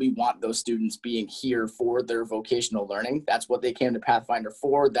because we want those students being here for their vocational learning. That's what they came to Pathfinder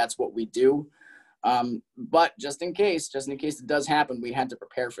for. That's what we do. But just in case it does happen, we had to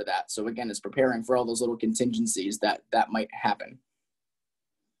prepare for that. So again, it's preparing for all those little contingencies that might happen.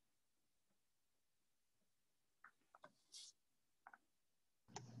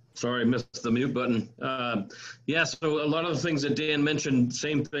 Sorry, I missed the mute button. Yeah, so a lot of the things that Dan mentioned,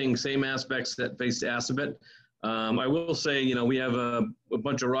 same thing, same aspects that face Assabet. I will say, you know, we have a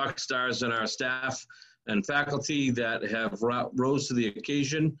bunch of rock stars in our staff and faculty that have rose to the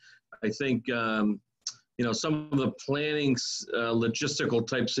occasion. I think, you know, some of the planning logistical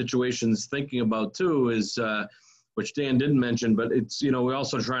type situations thinking about too is, which Dan didn't mention, but it's, you know, we're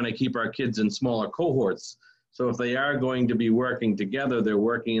also trying to keep our kids in smaller cohorts. So if they are going to be working together, they're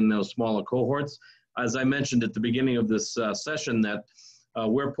working in those smaller cohorts. As I mentioned at the beginning of this session, that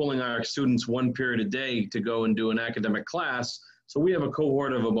we're pulling our students one period a day to go and do an academic class. So we have a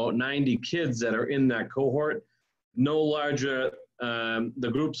cohort of about 90 kids that are in that cohort. No larger, the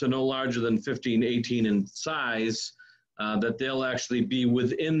groups are no larger than 15, 18 in size, that they'll actually be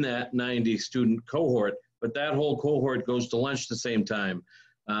within that 90 student cohort. But that whole cohort goes to lunch the same time.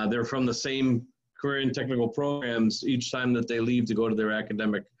 They're from the same career and technical programs each time that they leave to go to their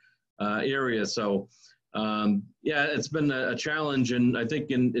academic area. So yeah, it's been a challenge. And I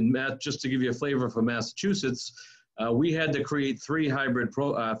think in math, just to give you a flavor for Massachusetts, we had to create three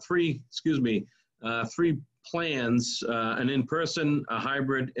plans, an in-person, a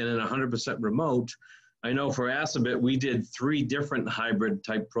hybrid, and an 100% remote. I know for Assabet, we did 3 different hybrid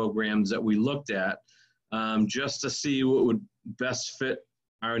type programs that we looked at just to see what would best fit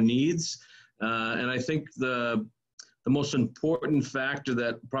our needs. And I think the most important factor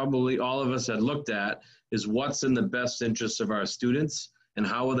that probably all of us had looked at is what's in the best interest of our students and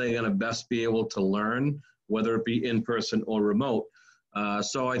how are they going to best be able to learn, whether it be in person or remote.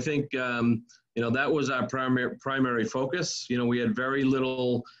 So I think, you know, that was our primary focus. You know, we had very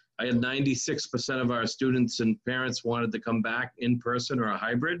little, I had 96% of our students and parents wanted to come back in person or a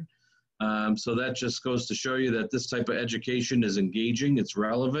hybrid. So that just goes to show you that this type of education is engaging, it's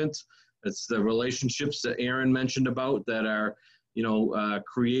relevant. It's the relationships that Aaron mentioned about that are, you know,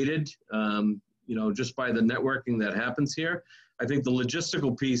 created, you know, just by the networking that happens here. I think the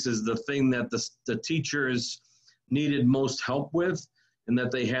logistical piece is the thing that the teachers needed most help with, and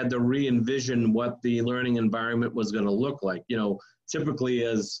that they had to re-envision what the learning environment was going to look like. You know, typically,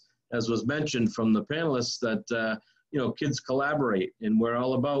 as was mentioned from the panelists, that, you know, kids collaborate, and we're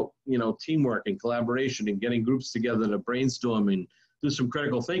all about, you know, teamwork and collaboration and getting groups together to brainstorm and do some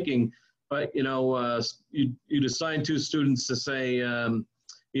critical thinking. But, you know, you'd assign 2 students to say,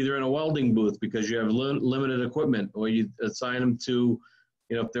 either in a welding booth because you have limited equipment, or you assign them to,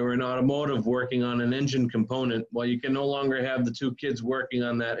 you know, if they were in automotive working on an engine component, well, you can no longer have the 2 kids working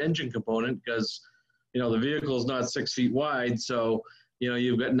on that engine component because, you know, the vehicle is not 6 feet wide. So, you know,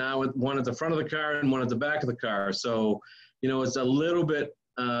 you've got now one at the front of the car and one at the back of the car. So, you know, it's a little bit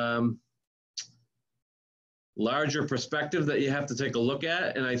larger perspective that you have to take a look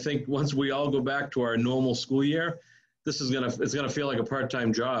at. And I think once we all go back to our normal school year, it's gonna feel like a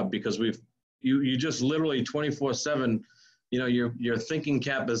part-time job because you just literally 24/7, you know, your thinking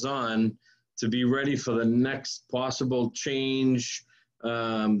cap is on to be ready for the next possible change,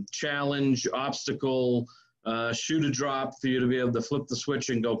 challenge, obstacle, shoot a drop for you to be able to flip the switch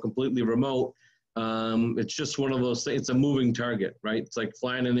and go completely remote. It's just one of those things. It's a moving target, right? It's like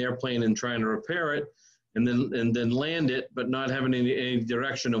flying an airplane and trying to repair it and then land it, but not having any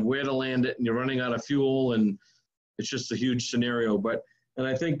direction of where to land it, and you're running out of fuel, and it's just a huge scenario. And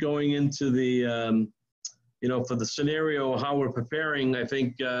I think going into the, you know, for the scenario, how we're preparing, I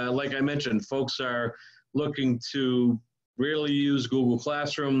think, like I mentioned, folks are looking to really use Google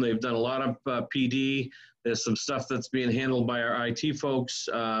Classroom. They've done a lot of PD. There's some stuff that's being handled by our IT folks,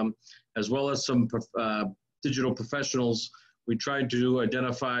 as well as some digital professionals. We tried to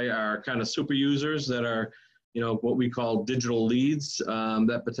identify our kind of super users that are, you know, what we call digital leads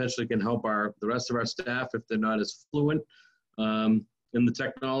that potentially can help the rest of our staff if they're not as fluent in the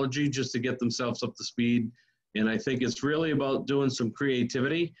technology, just to get themselves up to speed. And I think it's really about doing some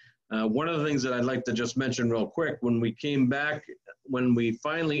creativity. One of the things that I'd like to just mention real quick, when we came back, when we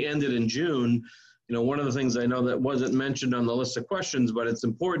finally ended in June, you know, one of the things I know that wasn't mentioned on the list of questions, but it's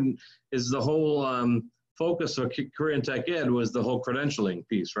important, is the whole focus of career and tech ed was the whole credentialing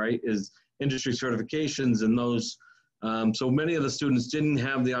piece, right? Is industry certifications and those. So many of the students didn't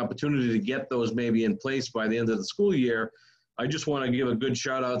have the opportunity to get those maybe in place by the end of the school year. I just want to give a good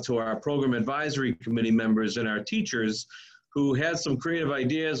shout out to our program advisory committee members and our teachers who had some creative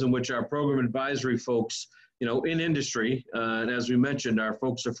ideas in which our program advisory folks, you know, in industry, and as we mentioned, our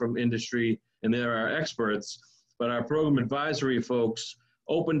folks are from industry and they're our experts, but our program advisory folks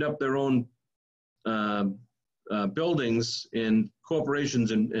opened up their own buildings in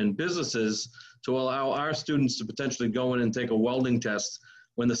corporations and businesses to allow our students to potentially go in and take a welding test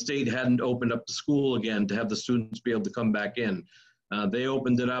when the state hadn't opened up the school again to have the students be able to come back in. They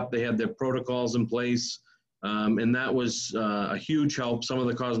opened it up, they had their protocols in place, and that was a huge help. Some of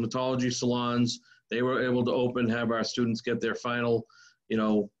the cosmetology salons, they were able to open, have our students get their final, you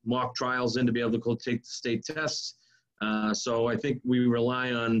know, mock trials in to be able to go take the state tests. So I think we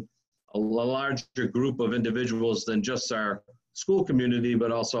rely on a larger group of individuals than just our school community, but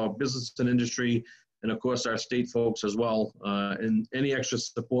also our business and industry, and of course our state folks as well. And any extra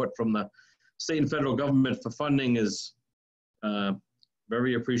support from the state and federal government for funding is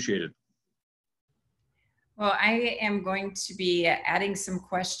very appreciated. Well, I am going to be adding some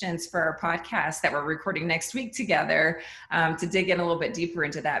questions for our podcast that we're recording next week together to dig in a little bit deeper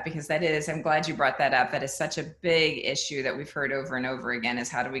into that, because that is, I'm glad you brought that up. That is such a big issue that we've heard over and over again, is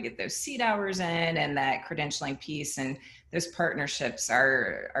how do we get those seat hours in, and that credentialing piece and those partnerships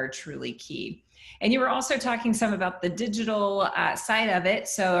are truly key. And you were also talking some about the digital side of it.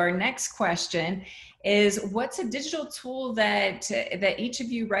 So our next question is, what's a digital tool that each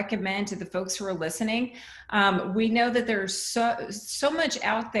of you recommend to the folks who are listening? We know that there's so much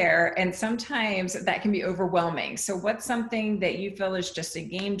out there, and sometimes that can be overwhelming. So what's something that you feel is just a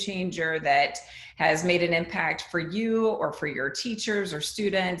game changer that has made an impact for you or for your teachers or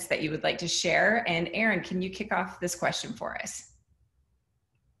students that you would like to share? And Aaron, can you kick off this question for us?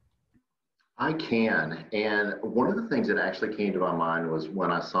 I can. And one of the things that actually came to my mind was when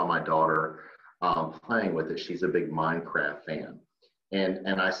I saw my daughter playing with it. She's a big Minecraft fan.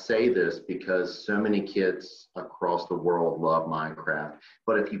 And I say this because so many kids across the world love Minecraft.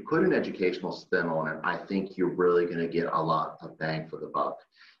 But if you put an educational spin on it, I think you're really going to get a lot of bang for the buck.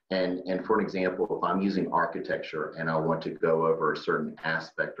 And for an example, if I'm using architecture and I want to go over a certain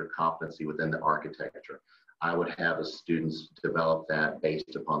aspect or competency within the architecture, I would have the students develop that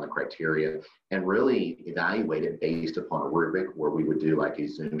based upon the criteria and really evaluate it based upon a rubric where we would do like a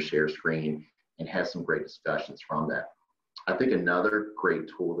Zoom share screen and have some great discussions from that. I think another great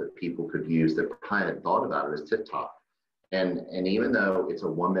tool that people could use that probably hadn't thought about it is TikTok. And even though it's a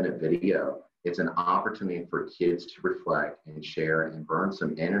 1-minute video, it's an opportunity for kids to reflect and share and burn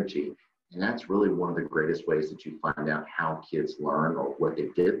some energy. And that's really one of the greatest ways that you find out how kids learn or what they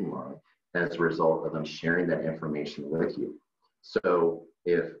didn't learn as a result of them sharing that information with you. So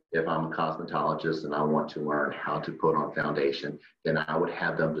if I'm a cosmetologist and I want to learn how to put on foundation, then I would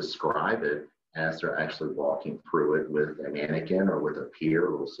have them describe it as they're actually walking through it with a mannequin or with a peer,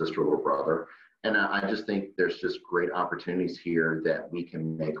 little sister, little brother. And I just think there's just great opportunities here that we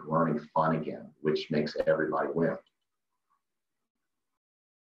can make learning fun again, which makes everybody win.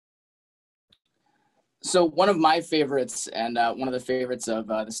 So one of my favorites and one of the favorites of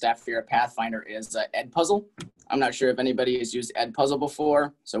the staff here at Pathfinder is Edpuzzle. I'm not sure if anybody has used Edpuzzle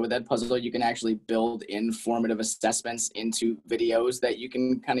before. So with Edpuzzle, you can actually build in formative assessments into videos that you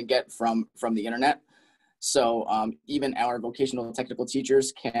can kind of get from the internet. So even our vocational technical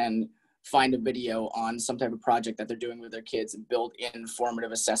teachers can find a video on some type of project that they're doing with their kids and build in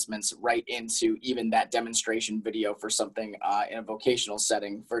formative assessments right into even that demonstration video for something in a vocational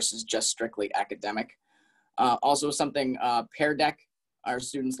setting versus just strictly academic. Also something Pear Deck, our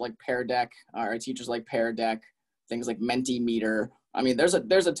students like Pear Deck, our teachers like Pear Deck, things like Mentimeter. I mean, there's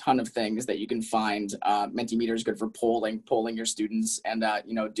a ton of things that you can find. Mentimeter is good for polling your students and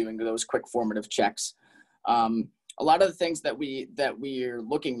doing those quick formative checks. A lot of the things that we're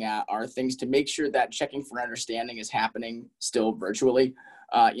looking at are things to make sure that checking for understanding is happening still virtually.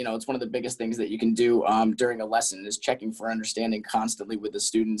 It's one of the biggest things that you can do during a lesson is checking for understanding constantly with the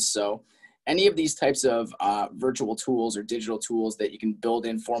students. So any of these types of virtual tools or digital tools that you can build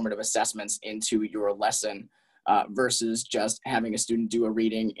in formative assessments into your lesson versus just having a student do a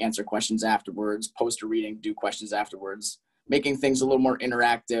reading, answer questions afterwards, post a reading, do questions afterwards, making things a little more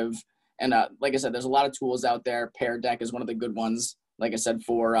interactive. And like I said, there's a lot of tools out there. Pear Deck is one of the good ones, like I said,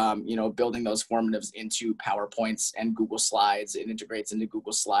 for building those formatives into PowerPoints and Google Slides. It integrates into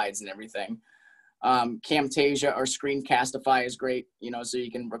Google Slides and everything. Camtasia or Screencastify is great, so you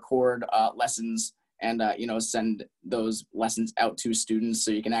can record lessons and you know, send those lessons out to students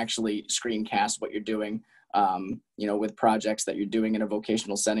so you can actually screencast what you're doing, you know, with projects that you're doing in a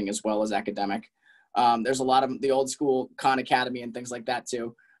vocational setting as well as academic. There's a lot of the old school Khan Academy and things like that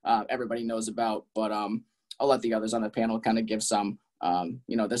too. Everybody knows about, but I'll let the others on the panel kind of give some.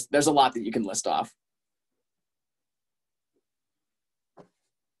 You know, there's a lot that you can list off.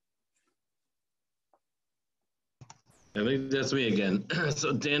 I think that's me again.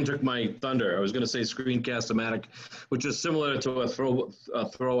 So Dan took my thunder. I was going to say Screencast-O-Matic, which is similar to a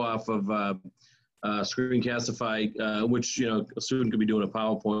throw off of Screencastify, which, you know, a student could be doing a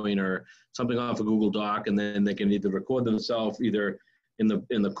PowerPoint or something off a Google Doc, and then they can either record themselves either in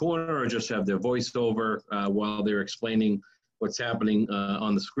the corner or just have their voiceover while they're explaining what's happening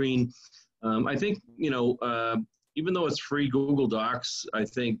on the screen. I think, you know, even though it's free Google Docs, I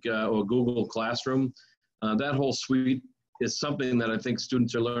think, or Google Classroom, that whole suite is something that I think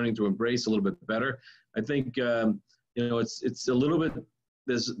students are learning to embrace a little bit better. I think, you know, it's a little bit,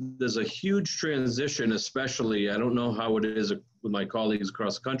 there's a huge transition, especially, I don't know how it is with my colleagues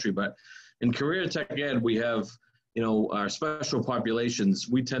across the country, but in career tech ed, we have, you know, our special populations,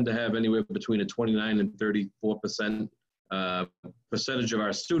 we tend to have anywhere between a 29 and 34% percentage of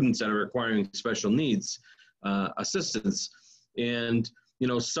our students that are requiring special needs assistance. And you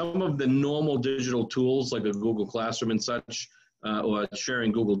know, some of the normal digital tools like a Google Classroom and such, or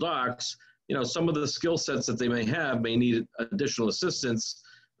sharing Google Docs, you know, some of the skill sets that they may have may need additional assistance,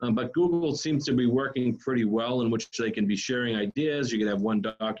 but Google seems to be working pretty well in which they can be sharing ideas. You can have one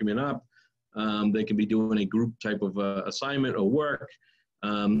document up. They can be doing a group type of assignment or work.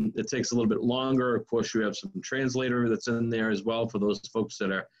 It takes a little bit longer. Of course, you have some translator that's in there as well for those folks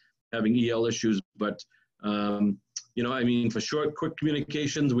that are having EL issues, but you know, I mean, for short, quick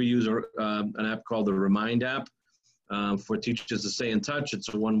communications, we use an app called the Remind app for teachers to stay in touch.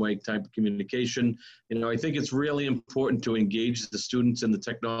 It's a one-way type of communication. You know, I think it's really important to engage the students in the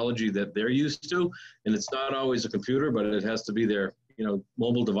technology that they're used to. And it's not always a computer, but it has to be their, you know,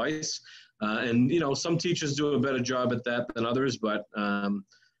 mobile device. And, you know, some teachers do a better job at that than others, but,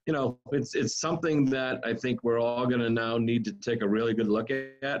 you know, it's something that I think we're all going to now need to take a really good look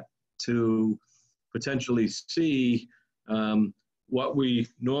at to potentially see what we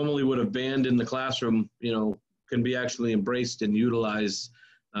normally would have banned in the classroom, you know, can be actually embraced and utilized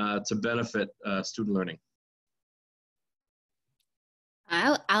to benefit student learning.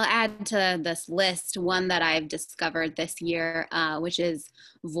 I'll add to this list one that I've discovered this year, which is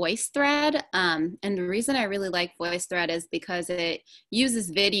VoiceThread. And the reason I really like VoiceThread is because it uses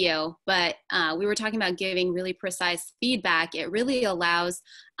video, but we were talking about giving really precise feedback. It really allows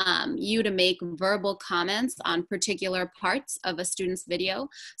you to make verbal comments on particular parts of a student's video.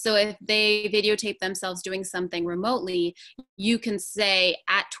 So if they videotape themselves doing something remotely, you can say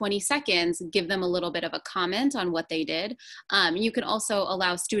at 20 seconds, give them a little bit of a comment on what they did. You can also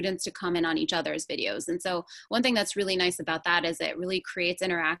allow students to comment on each other's videos. And so one thing that's really nice about that is it really creates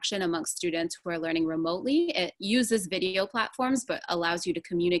interaction amongst students who are learning remotely. It uses video platforms, but allows you to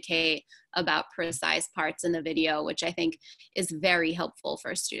communicate about precise parts in the video, which I think is very helpful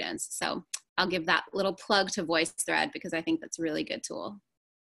for students. So I'll give that little plug to VoiceThread because I think that's a really good tool.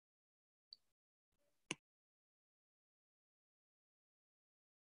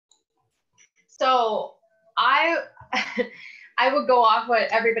 So I would go off what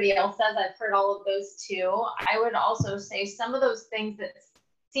everybody else says. I've heard all of those too. I would also say some of those things that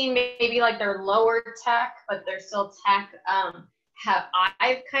seem maybe like they're lower tech, but they're still tech,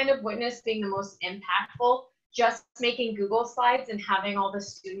 I've kind of witnessed being the most impactful. Just making Google slides and having all the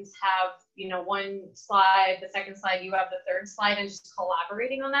students have, you know, one slide, the second slide, you have the third slide, and just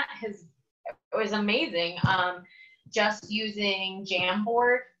collaborating on that it was amazing. Just using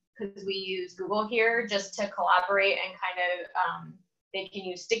Jamboard, because we use Google here, just to collaborate and kind of, they can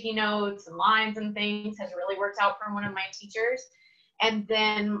use sticky notes and lines and things, has really worked out for one of my teachers. And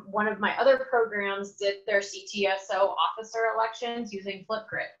then one of my other programs did their CTSO officer elections using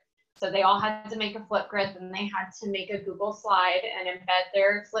Flipgrid. So they all had to make a Flipgrid, and they had to make a Google slide and embed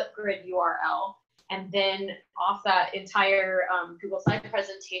their Flipgrid URL. And then off that entire Google slide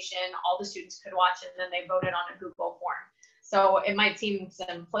presentation, all the students could watch, and then they voted on a Google form. So it might seem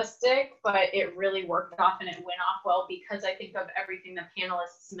simplistic, but it really worked off and it went off well because I think of everything the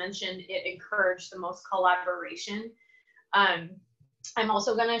panelists mentioned, it encouraged the most collaboration. I'm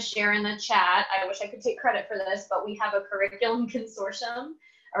also going to share in the chat, I wish I could take credit for this, but we have a curriculum consortium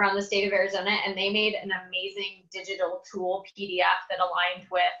around the state of Arizona, and they made an amazing digital tool PDF that aligned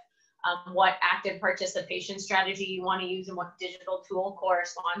with what active participation strategy you want to use and what digital tool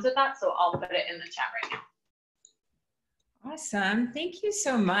corresponds with that. So I'll put it in the chat right now. Awesome. Thank you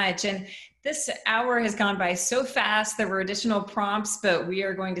so much. And this hour has gone by so fast. There were additional prompts, but we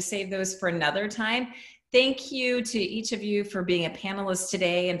are going to save those for another time. Thank you to each of you for being a panelist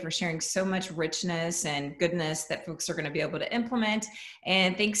today and for sharing so much richness and goodness that folks are going to be able to implement.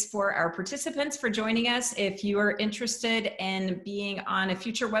 And thanks for our participants for joining us. If you are interested in being on a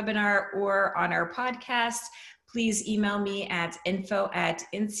future webinar or on our podcast, please email me at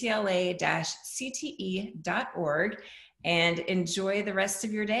info@ncla-cte.org and enjoy the rest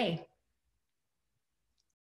of your day.